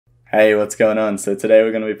Hey, what's going on? So today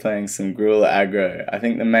we're going to be playing some Gruul Aggro. I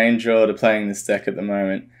think the main draw to playing this deck at the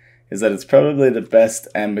moment is that it's probably the best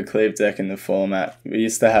Embercleave deck in the format. We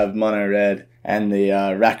used to have Mono Red and the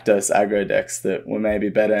Rakdos Aggro decks that were maybe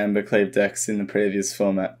better Embercleave decks in the previous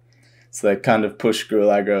format. So they kind of pushed Gruul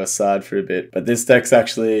Aggro aside for a bit. But this deck's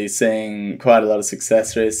actually seeing quite a lot of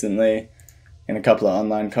success recently in a couple of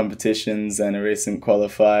online competitions and a recent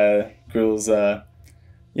qualifier. Gruul's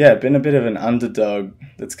been a bit of an underdog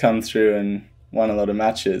that's come through and won a lot of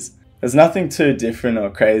matches. There's nothing too different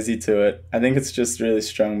or crazy to it. I think it's just really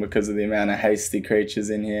strong because of the amount of hasty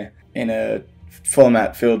creatures in here. In a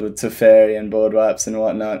format filled with Teferi and board wipes and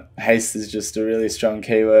whatnot, haste is just a really strong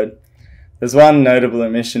keyword. There's one notable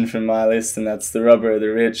omission from my list, and that's the Robber of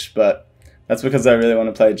the Rich, but that's because I really want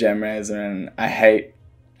to play Gemrazer, and I hate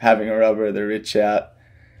having a Robber of the Rich out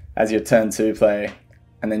as your turn 2 play,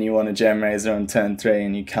 and then you want a Gemrazer on turn 3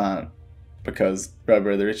 and you can't because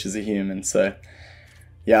Robber of the Rich is a human. So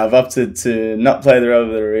yeah, I've opted to not play the Robber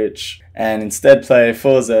of the Rich and instead play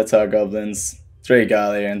 4 Zertar Goblins, 3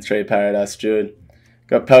 Galia and 3 Paradise Druid.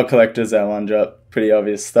 Got Pel Collectors at 1-drop, pretty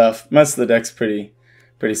obvious stuff. Most of the deck's pretty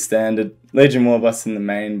standard. Legion Warboss in the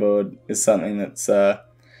main board is something that's a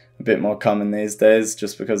bit more common these days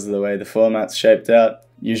just because of the way the format's shaped out.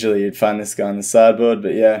 Usually you'd find this guy on the sideboard,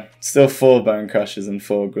 but yeah, still 4 Bone Crushers and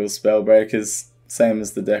 4 Gruul Spellbreakers, same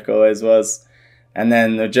as the deck always was. And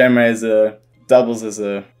then the Gemrazer doubles as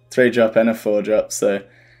a 3-drop and a 4-drop, so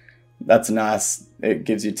that's nice. It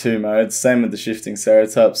gives you 2 modes. Same with the Shifting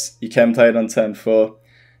Ceratops. You can play it on turn 4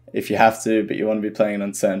 if you have to, but you want to be playing it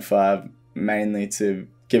on turn 5 mainly to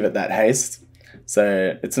give it that haste.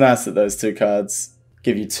 So it's nice that those 2 cards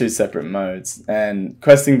give you 2 separate modes. And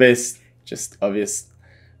Questing Beast, just obvious.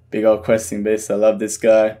 Big old Questing Beast, I love this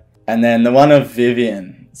guy. And then the one of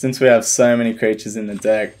Vivien. Since we have so many creatures in the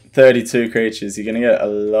deck, 32 creatures, you're going to get a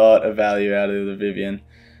lot of value out of the Vivien.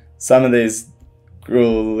 Some of these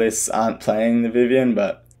Gruul lists aren't playing the Vivien,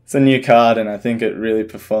 but it's a new card and I think it really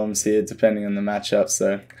performs here depending on the matchup.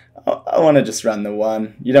 So I want to just run the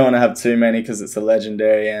one. You don't want to have too many because it's a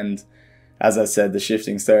legendary, and as I said, the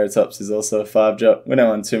Shifting Ceratops is also a 5-drop. We don't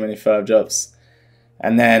want too many 5-drops.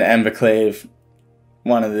 And then Embercleave,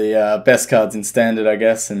 one of the best cards in Standard, I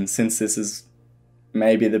guess, and since this is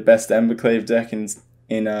maybe the best Embercleave deck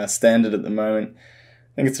in Standard at the moment,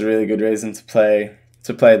 I think it's a really good reason to play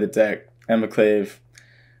the deck. Embercleave,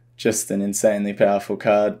 just an insanely powerful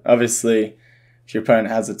card. Obviously, if your opponent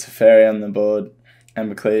has a Teferi on the board,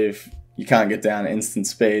 Embercleave, you can't get down at instant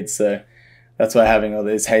speed, so that's why having all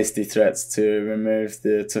these hasty threats to remove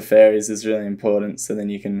the Teferis is really important, so then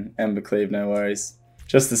you can Embercleave, no worries.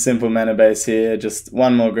 Just a simple mana base here, just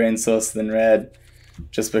 1 more green source than red,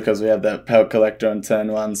 just because we have that Pel Collector on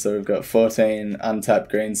turn 1, so we've got 14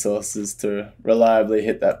 untapped green sources to reliably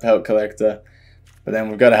hit that Pel Collector. But then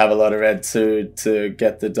we've got to have a lot of red too to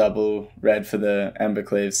get the double red for the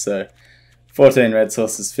Embercleave, so 14 red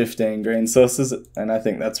sources, 15 green sources, and I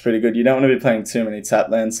think that's pretty good. You don't want to be playing too many tap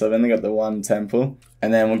lands, so I've only got the 1 temple.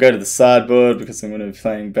 And then we'll go to the sideboard because I'm going to be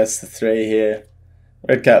playing best of 3 here.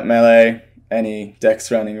 Red cap melee. Any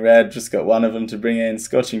decks running red, just got 1 of them to bring in.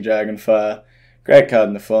 Scorching Dragonfire, great card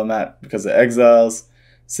in the format because it exiles.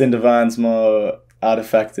 Cindervine's more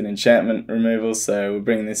artifact and enchantment removal, so we'll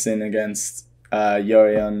bring this in against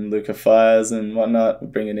Yorion, Luca Fires and whatnot.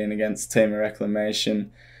 We'll bring it in against Team of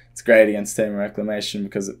Reclamation. It's great against Team of Reclamation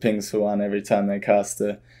because it pings for 1 every time they cast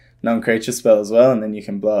a non-creature spell as well, and then you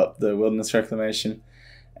can blow up the Wilderness Reclamation.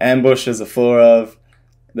 Ambush is a 4 of.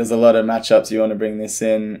 There's a lot of matchups you want to bring this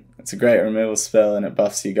in. It's a great removal spell and it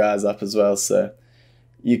buffs you guys up as well, so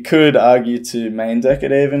you could argue to main deck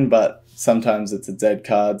it even, but sometimes it's a dead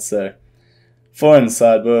card, so 4 in the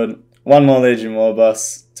sideboard. 1 more Legion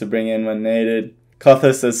Warboss to bring in when needed.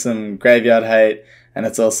 Kothis has some graveyard hate, and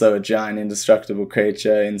it's also a giant indestructible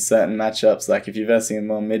creature in certain matchups, like if you're versing a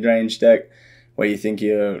more mid-range deck where you think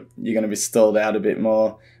you're going to be stalled out a bit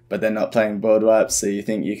more, but they're not playing board wipes, so you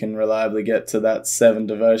think you can reliably get to that 7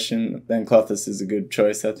 devotion, then Kothis is a good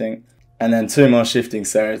choice, I think. And then 2 more Shifting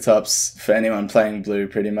Ceratops for anyone playing blue,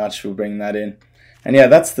 pretty much, we'll bring that in. And yeah,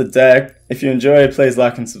 that's the deck. If you enjoy, please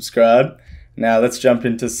like and subscribe. Now let's jump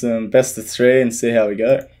into some best of 3 and see how we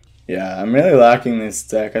go. Yeah, I'm really liking this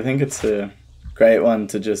deck. I think it's a great one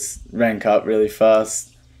to just rank up really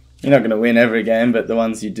fast. You're not going to win every game, but the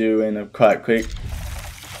ones you do win are quite quick.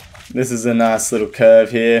 This is a nice little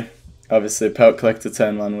curve here. Obviously, Pel Collector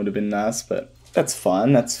turn 1 would have been nice, but that's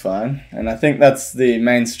fine, that's fine. And I think that's the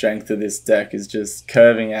main strength of this deck, is just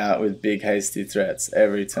curving out with big hasty threats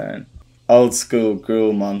every turn. Old school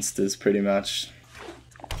Gruul monsters, pretty much.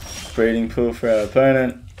 Breeding pool for our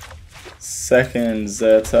opponent. Second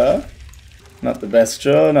Zertar. Not the best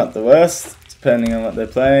draw, not the worst, depending on what they're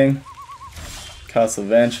playing. Castle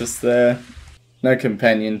Vantress there. No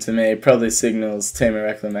companion to me, probably signals Team of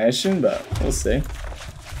Reclamation, but we'll see.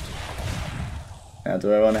 Now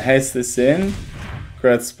do I want to haste this in?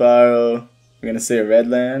 Growth Spiral, we're going to see a red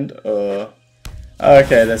land, or... Oh,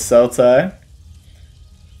 okay, there's Sultai.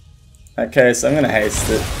 Okay, so I'm going to haste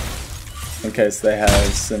it, in case they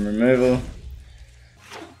have some removal.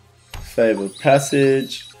 Fabled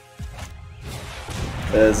Passage.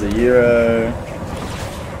 There's a Euro.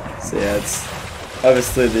 So yeah, it's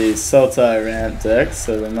obviously the Sultai ramp deck,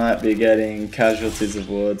 so we might be getting Casualties of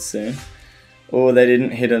Ward soon. Oh, they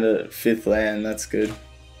didn't hit a 5th land, that's good.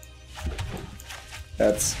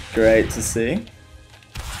 That's great to see.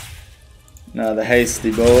 Now the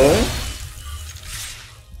hasty boy.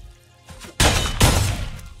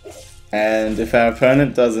 And if our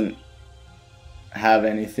opponent doesn't have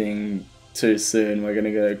anything too soon, we're going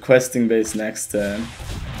to go Questing Beast next turn.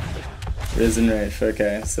 Risen Reef,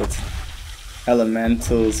 okay, so it's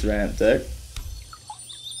Elementals ramp deck.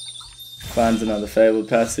 Finds another Fabled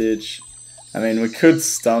Passage. I mean, we could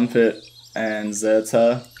stomp it and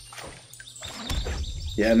Zertar.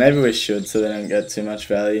 Yeah, maybe we should so they don't get too much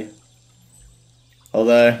value.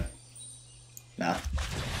 Although, nah.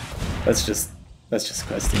 Let's just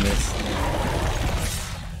Questing this.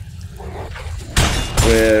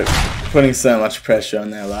 We're putting so much pressure on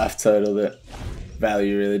their life total that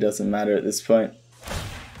value really doesn't matter at this point.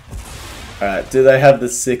 Alright, do they have the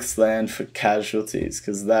 6th land for Casualties?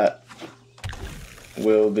 Because that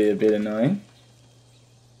will be a bit annoying.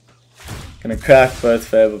 Gonna crack both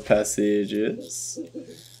Fabled Passages.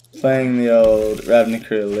 Playing the old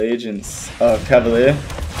Ravnica Allegiance. Oh, Cavalier.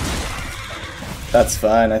 That's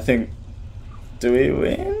fine, I think. Do we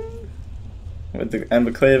win? With the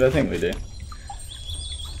Embercleave? I think we do.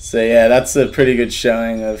 So yeah, that's a pretty good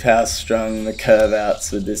showing of how strong the curve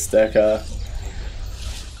outs with this deck are.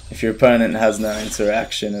 If your opponent has no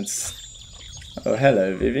interaction, it's... Oh,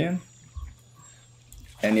 hello, Vivien.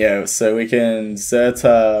 And yeah, so we can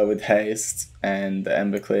Zertar with haste, and the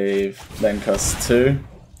Embercleave then costs 2.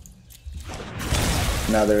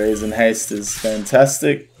 Another reason haste is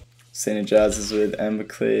fantastic. Synergizes with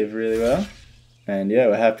Embercleave really well. And yeah,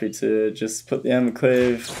 we're happy to just put the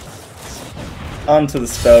Embercleave onto the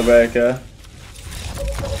Spellbreaker.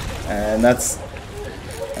 And that's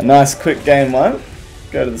a nice quick game 1.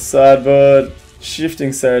 Go to the sideboard. Shifting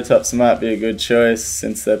Ceratops might be a good choice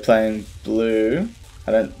since they're playing blue.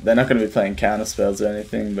 They're not going to be playing counter spells or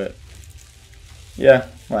anything, but yeah,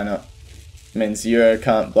 why not? Means Euro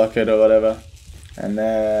can't block it or whatever. And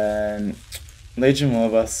then Legion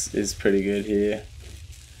Warbus is pretty good here.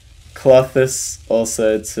 Clothis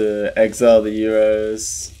also to exile the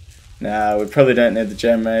Euros. Now we probably don't need the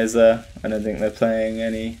Gemrazer. I don't think they're playing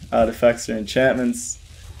any artifacts or enchantments.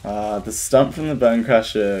 The stump from the Bone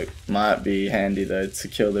Crusher might be handy though to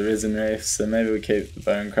kill the Risen Reef, so maybe we keep the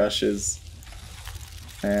Bone Crushers.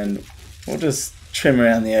 And we'll just trim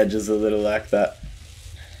around the edges a little like that.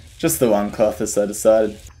 Just the one Clothis I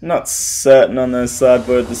decided. Not certain on those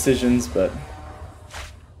sideboard decisions, but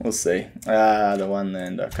we'll see. The one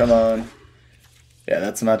lander, come on. Yeah,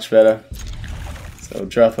 that's much better. So we'll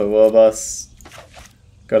drop a Warboss.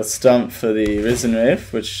 Got a stump for the Risen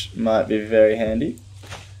Reef, which might be very handy.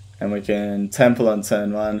 And we can Temple on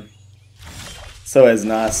turn 1. It's always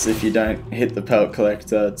nice if you don't hit the Pelt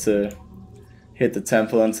Collector to hit the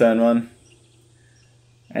Temple on turn 1.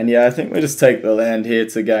 And yeah, I think we just take the land here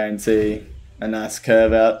to guarantee a nice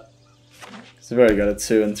curve out. So we've already got a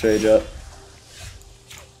 2 and 3 drop.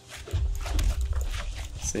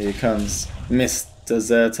 So here comes Mr.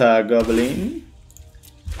 Zertar Goblin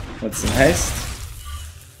with some haste.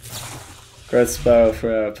 Growth Spiral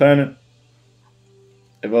for our opponent.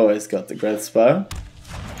 They've always got the Growth Spiral.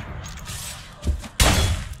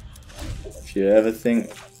 If you ever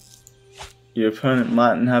think your opponent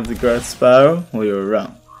mightn't have the Growth Spiral, well, you were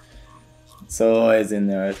wrong. It's always in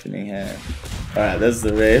their opening hand. Alright, there's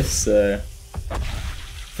the Reef, so I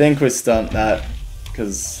think we stumped that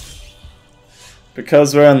because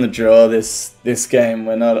we're on the draw this game,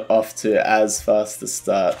 we're not off to as fast a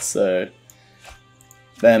start, so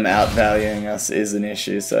them outvaluing us is an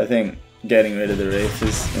issue, so I think getting rid of the Reef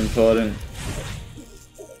is important.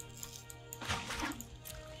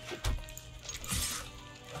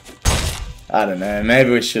 I don't know, maybe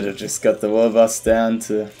we should have just got the Warboss down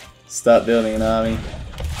to start building an army.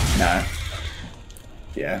 No.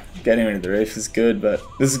 Yeah, getting rid of the Reef is good, but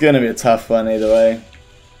this is going to be a tough one either way.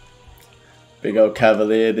 Big old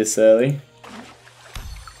Cavalier this early.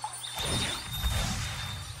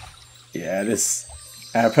 Yeah, this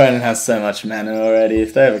Our opponent has so much mana already.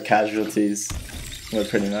 If they have a casualties, we're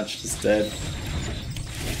pretty much just dead.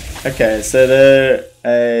 Okay, so they're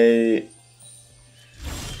a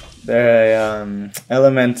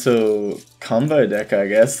elemental combo deck, I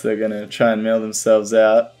guess. They're gonna try and mill themselves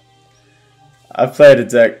out. I've played a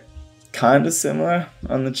deck kind of similar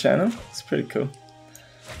on the channel. It's pretty cool.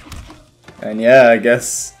 And yeah, I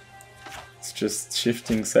guess it's just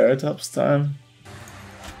shifting Ceratops time.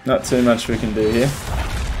 Not too much we can do here.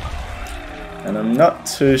 And I'm not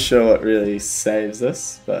too sure what really saves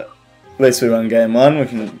us, but at least we won game 1. We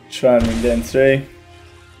can try and win game 3.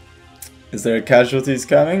 Is there a casualties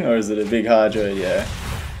coming, or is it a big Hydra? Yeah.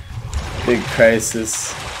 Big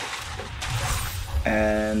Krasis.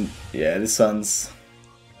 And yeah, this one's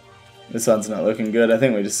not looking good. I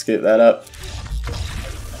think we just skip that up.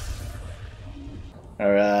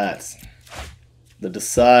 Alright. The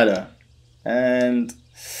decider. And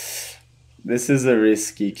this is a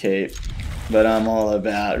risky keep, but I'm all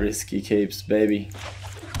about risky keeps, baby.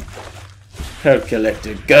 Perk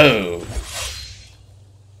collector, go!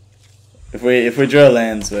 If we draw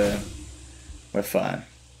lands, we're fine.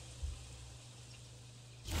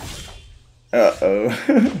 Uh-oh.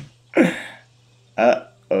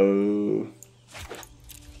 Uh-oh.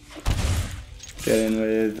 Get in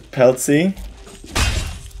with Peltsy.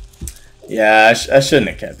 Yeah, I shouldn't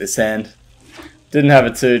have kept this hand. Didn't have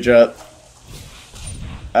a 2-drop.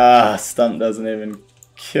 Ah, Stump doesn't even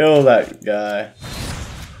kill that guy.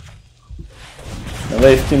 The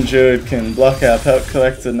Leafkin Druid can block our Pelt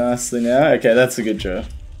Collector nicely now. Okay, that's a good draw.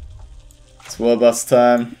 It's War Boss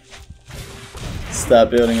time. Start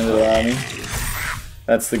building a little army.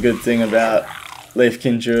 That's the good thing about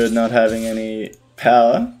Leafkin Druid not having any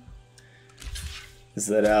power, is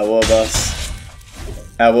that our War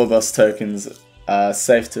Boss tokens are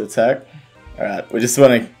safe to attack. Alright, we just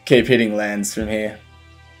want to keep hitting lands from here.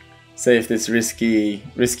 See if this risky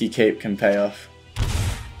keep can pay off.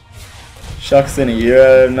 Shocks in a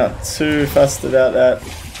Euro, not too fussed about that.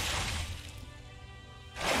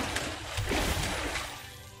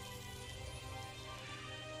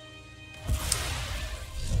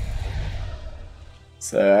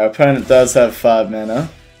 So our opponent does have 5 mana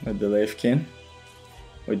with the Leafkin.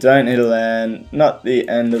 We don't hit a land, not the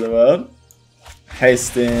end of the world.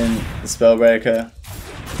 Haste in the Spellbreaker,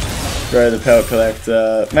 throw the Pelt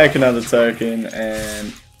Collector, make another token,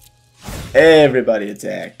 and everybody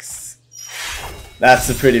attacks. That's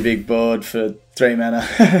a pretty big board for 3 mana.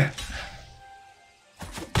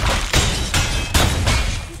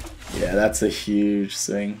 Yeah, that's a huge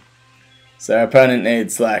swing. So our opponent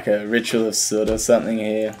needs like a Ritual of Soot or something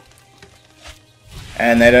here.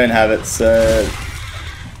 And they don't have it, so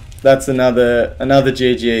that's another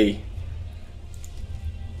GG.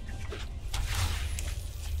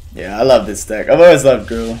 Yeah, I love this deck. I've always loved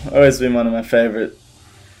Gruul. Always been one of my favourite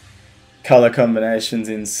colour combinations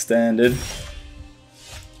in Standard.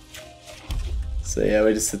 So yeah,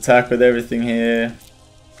 we just attack with everything here.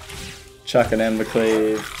 Chuck an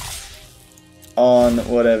Embercleave on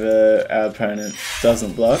whatever our opponent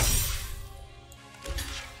doesn't block.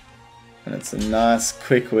 And it's a nice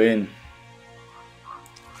quick win.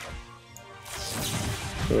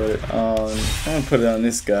 Put it on, I'm gonna put it on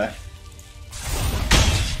this guy.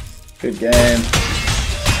 Good game.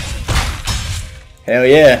 Hell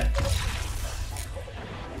yeah.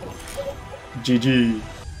 GG.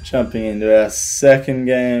 Jumping into our second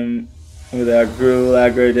game with our Gruul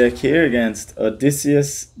Aggro deck here against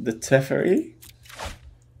Odysseus the Teferi.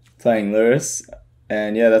 Playing Lurrus.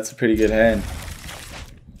 And yeah, that's a pretty good hand.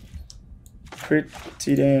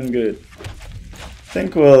 Pretty damn good. I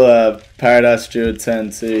think we'll Paradise Druid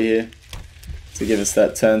turn 2 here to give us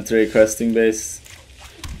that turn 3 questing beast.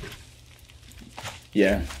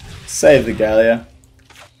 Yeah, save the Gallia.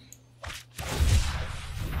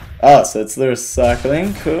 Oh, so it's Lurrus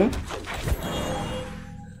cycling, cool.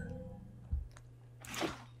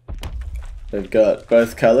 They've got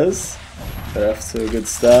both colours. They're off to a good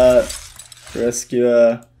start.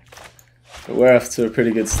 Rescuer. But we're off to a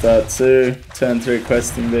pretty good start too. Turn 3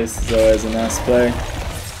 questing beast is always a nice play.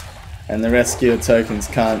 And the Rescuer tokens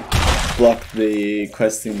can't block the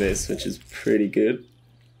questing beast, which is pretty good.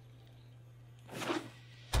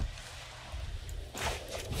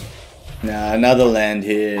 Now another land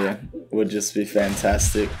here would just be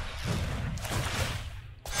fantastic.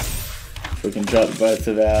 We can drop both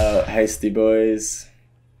of our hasty boys.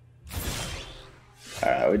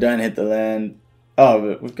 Alright, we don't hit the land. Oh,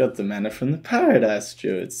 but we've got the mana from the Paradise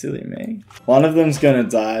Druid, silly me. One of them's gonna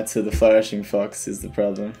die to the Flourishing Fox is the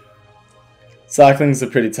problem. Cycling's a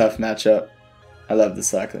pretty tough matchup. I love the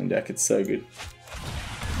cycling deck, it's so good.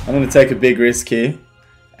 I'm gonna take a big risk here.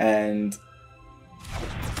 and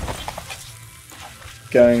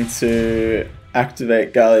going to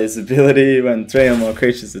activate Galia's ability when 3 or more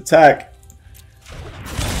creatures attack.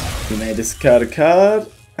 You may discard a card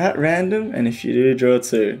at random, and if you do, draw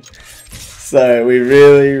 2. So we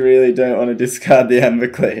really don't want to discard the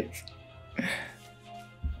Embercleave.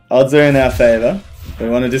 Odds are in our favour. We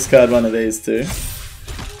want to discard one of these 2.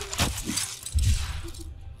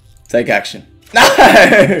 Take action.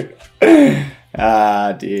 No!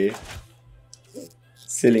 Ah dear.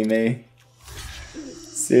 Silly me.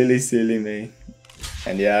 Silly me.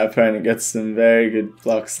 And yeah, our opponent gets some very good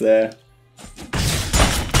blocks there.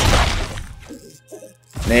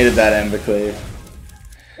 Needed that Embercleave.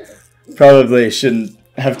 Probably shouldn't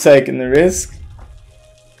have taken the risk.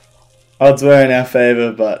 Odds were in our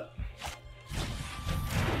favour, but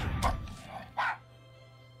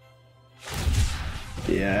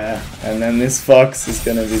yeah, and then this fox is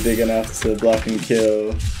going to be big enough to block and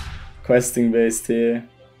kill questing beast here.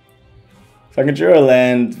 If I can draw a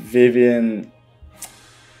land, Vivien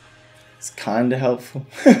is kind of helpful.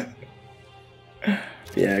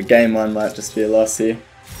 Yeah, game 1 might just be a loss here.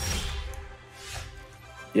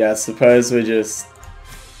 Yeah, I suppose we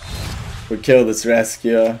kill this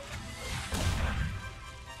rescuer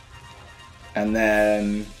and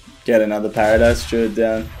then get another Paradise Druid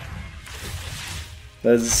down.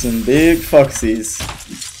 Those are some big foxies.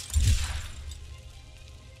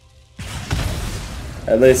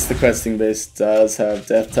 At least the questing beast does have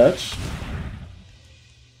death touch.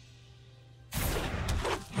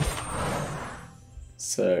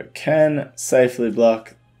 So can safely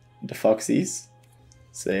block the foxies.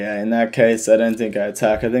 So yeah, in that case I don't think I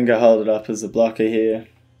attack. I think I hold it up as a blocker here.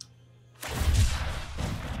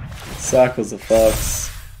 Cycles a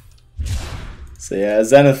fox. So yeah,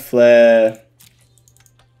 Zenith Flare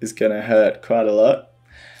is going to hurt quite a lot.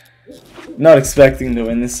 Not expecting to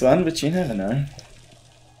win this one, but you never know.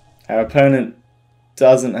 Our opponent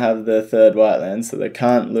doesn't have the 3rd white land, so they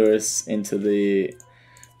can't lure us into the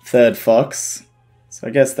 3rd fox. So I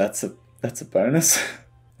guess that's a bonus.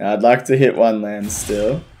 Now I'd like to hit 1 land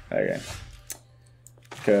still. Okay.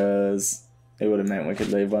 Because it would have meant we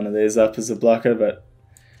could leave one of these up as a blocker, but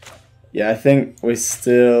yeah, I think we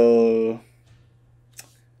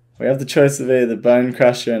have the choice of either Bone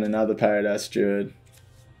Crusher and another Paradise Druid,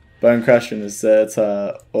 Bone Crusher and a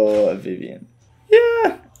Zerta, or a Vivien.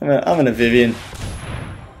 Yeah, I'm in a Vivien.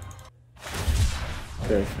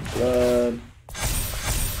 Go for blood.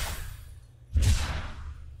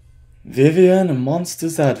 Vivien, a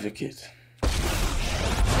monster's advocate.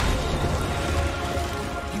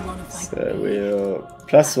 So we'll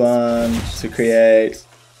 +1 to create.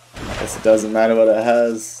 I guess it doesn't matter what it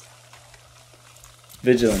has.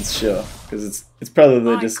 Vigilance, sure, because it's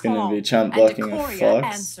probably just going to be chump blocking a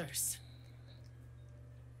fox.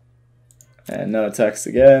 And no attacks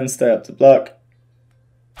again, stay up to block.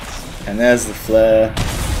 And there's the flare.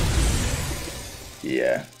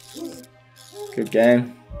 Yeah. Good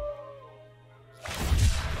game.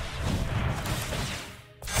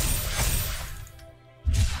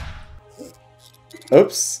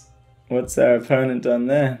 Oops. What's our opponent done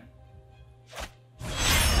there?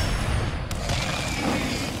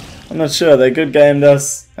 I'm not sure, they good gamed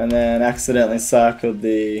us and then accidentally cycled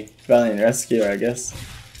the Valiant Rescuer, I guess.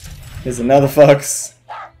 Here's another fox.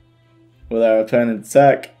 Will our opponent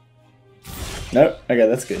attack? Nope, okay,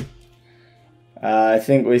 that's good. I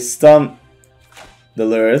think we stump the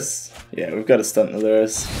Lurus. Yeah, we've got to stump the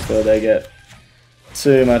Lurus before they get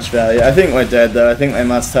too much value. I think we're dead though, I think they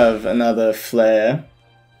must have another flare.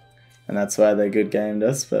 And that's why they good gamed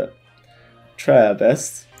us, but try our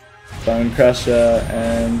best. Bone Crusher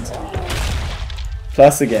and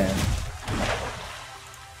plus again.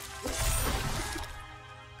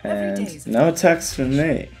 And no attacks from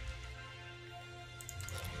me.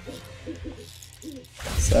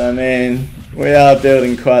 So I mean, we are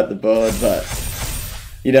building quite the board, but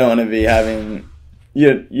you don't want to be having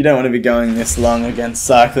you don't want to be going this long against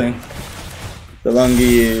cycling. The longer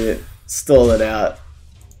you stall it out,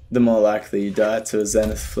 the more likely you die to a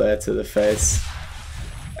Zenith Flare to the face.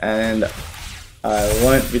 And I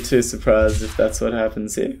won't be too surprised if that's what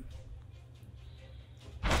happens here.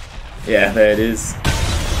 Yeah, there it is.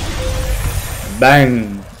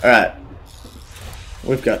 Bang! Alright.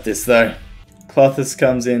 We've got this though. Clothis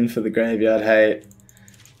comes in for the graveyard hate.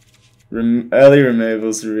 Early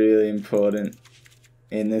removal's really important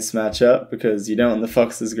in this matchup because you don't want the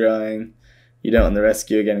foxes growing, you don't want the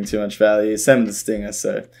rescuer getting too much value. Same with the stinger,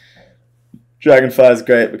 so Dragonfire is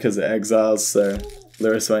great because it exiles, so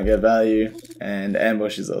Lurus won't get value, and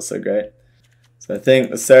Ambush is also great. So I think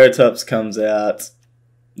the Ceratops comes out,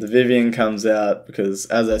 the Vivien comes out because,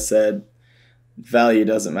 as I said, value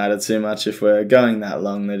doesn't matter too much. If we're going that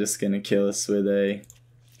long, they're just going to kill us with a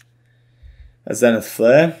Zenith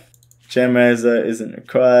Flare. Gemrazer isn't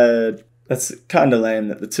required. That's kind of lame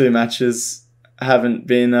that the 2 matches haven't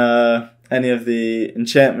been any of the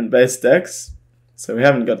enchantment-based decks. So we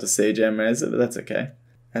haven't got to see Gemrazer, but that's okay.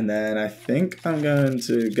 And then I think I'm going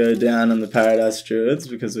to go down on the Paradise Druids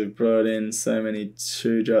because we've brought in so many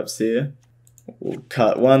 2-drops here. We'll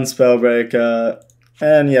cut 1 Spellbreaker,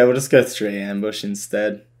 and yeah, we'll just go 3 Ambush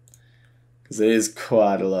instead. Because there is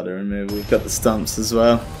quite a lot of removal. We've got the Stumps as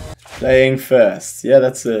well. Playing first. Yeah,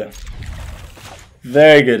 that's a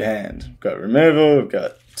very good hand. We've got removal, we've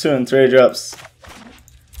got 2 and 3 drops.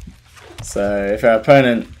 So if our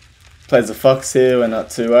opponent plays a Fox here, we're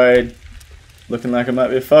not too worried. Looking like it might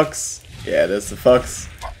be a Fox. Yeah, there's the Fox.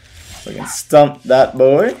 We can stump that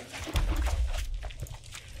boy.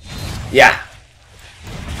 Yeah!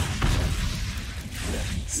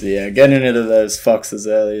 So yeah, getting rid of those Foxes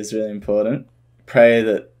early is really important. Pray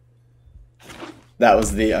that that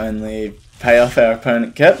was the only payoff our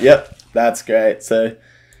opponent kept. Yep, that's great. So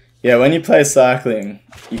yeah, when you play cycling,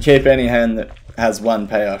 you keep any hand that has 1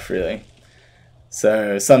 payoff really.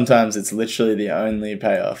 So sometimes it's literally the only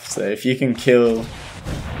payoff. So if you can kill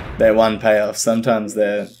their 1 payoff, sometimes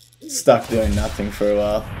they're stuck doing nothing for a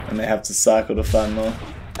while and they have to cycle to find more.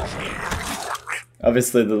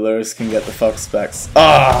 Obviously the Lurus can get the Fox backs.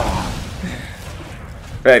 Oh!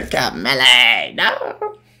 Red Cap melee!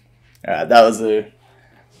 No! Alright, that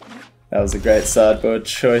was a great sideboard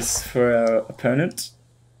choice for our opponent.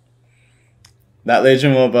 That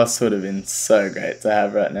Legion War boss would have been so great to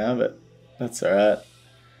have right now, but that's alright.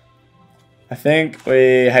 I think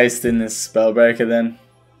we haste in this Spellbreaker then.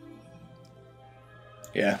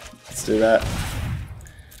 Yeah, let's do that.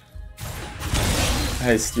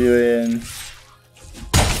 Haste you in.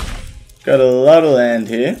 Got a lot of land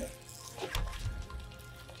here.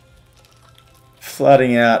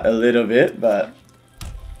 Flooding out a little bit, but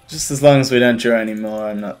just as long as we don't draw any more,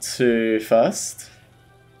 I'm not too fussed.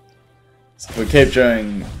 So if we keep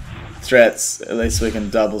drawing threats, at least we can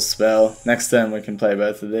double spell. Next turn we can play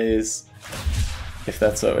both of these, if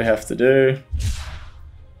that's what we have to do.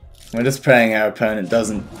 We're just praying our opponent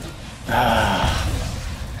doesn't...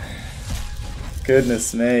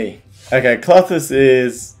 Goodness me. Okay, Clothis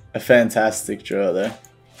is a fantastic draw though.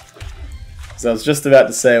 So I was just about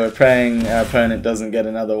to say we're praying our opponent doesn't get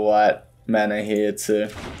another white mana here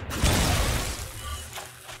to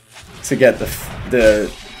get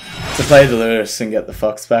to play the Lurus and get the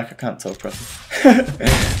Fox back. I can't talk properly.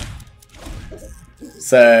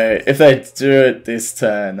 So if they do it this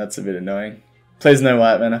turn, that's a bit annoying. Please no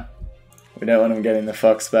white mana. We don't want them getting the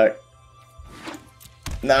Fox back.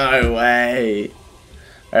 No way.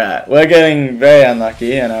 Alright, we're getting very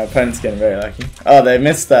unlucky and our opponent's getting very lucky. Oh, they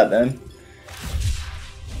missed that then.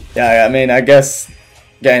 Yeah, I mean, I guess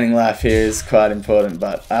gaining life here is quite important,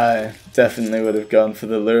 but I definitely would have gone for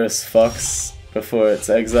the Lurus Fox before it's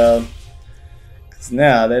exiled. Because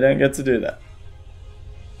now they don't get to do that.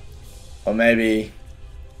 Or maybe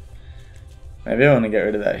I want to get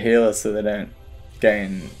rid of that healer so they don't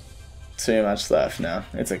gain too much life now.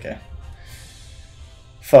 It's okay.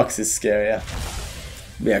 Fox is scarier.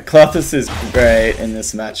 But yeah, Clothis is great in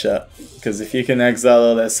this matchup. Because if you can exile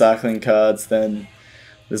all their cycling cards, then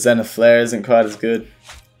the Zenith Flare isn't quite as good.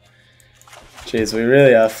 Jeez, we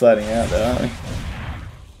really are flooding out though, aren't we?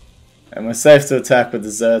 And we're safe to attack with the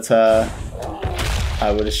Zertar,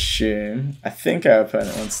 I would assume. I think our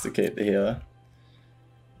opponent wants to keep the healer.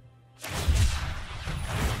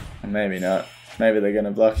 Or maybe not. Maybe they're going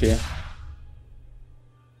to block here.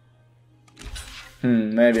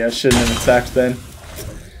 Maybe I shouldn't have attacked then.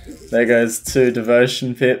 There goes 2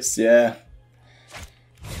 devotion pips, yeah.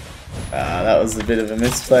 That was a bit of a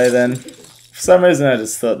misplay then. For some reason I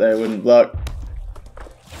just thought they wouldn't block.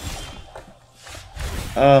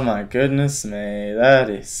 Oh my goodness me, that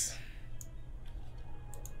is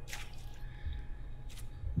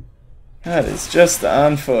just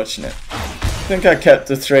unfortunate. I think I kept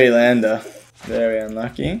a 3-lander. Very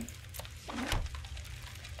unlucky.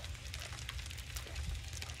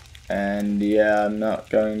 And yeah, I'm not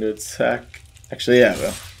going to attack. Actually,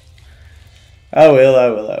 yeah, I will. I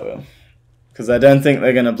will. Because I don't think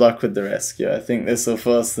they're going to block with the rescue. I think this will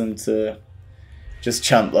force them to just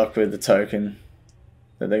chump block with the token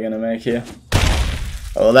that they're going to make here.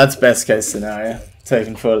 Oh, well, that's best case scenario.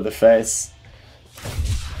 Taking 4 to the face.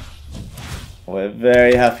 We're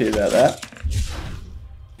very happy about that.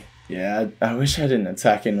 Yeah, I wish I didn't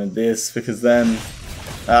attack in with this, because then...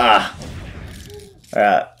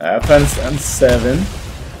 Alright, our opponent's on 7.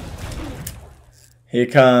 Here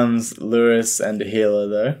comes Lewis and a healer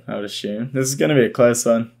though, I would assume. This is going to be a close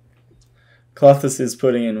one. Clothis is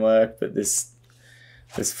putting in work, but this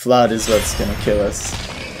flood is what's going to kill us.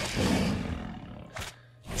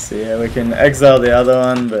 So yeah, we can exile the other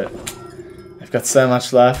one, but I've got so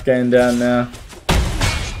much life going down now.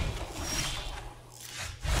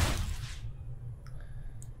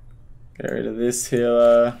 Get rid of this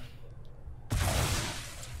healer.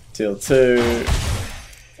 Deal 2.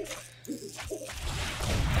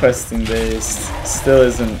 Questing Beast still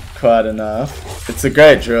isn't quite enough. It's a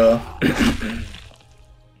great draw.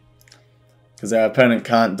 Because our opponent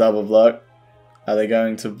can't double block. Are they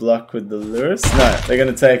going to block with the Lurus? No, they're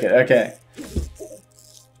going to take it. Okay.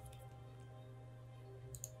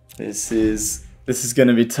 This is going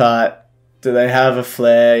to be tight. Do they have a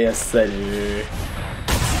flare? Yes, they do.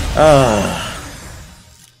 Ah,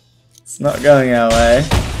 it's not going our way.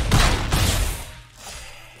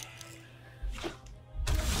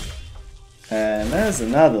 And there's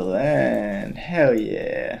another land. Hell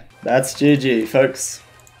yeah. That's GG, folks.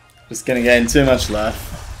 Just gonna gain too much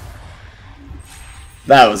life.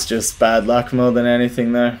 That was just bad luck more than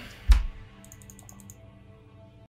anything though.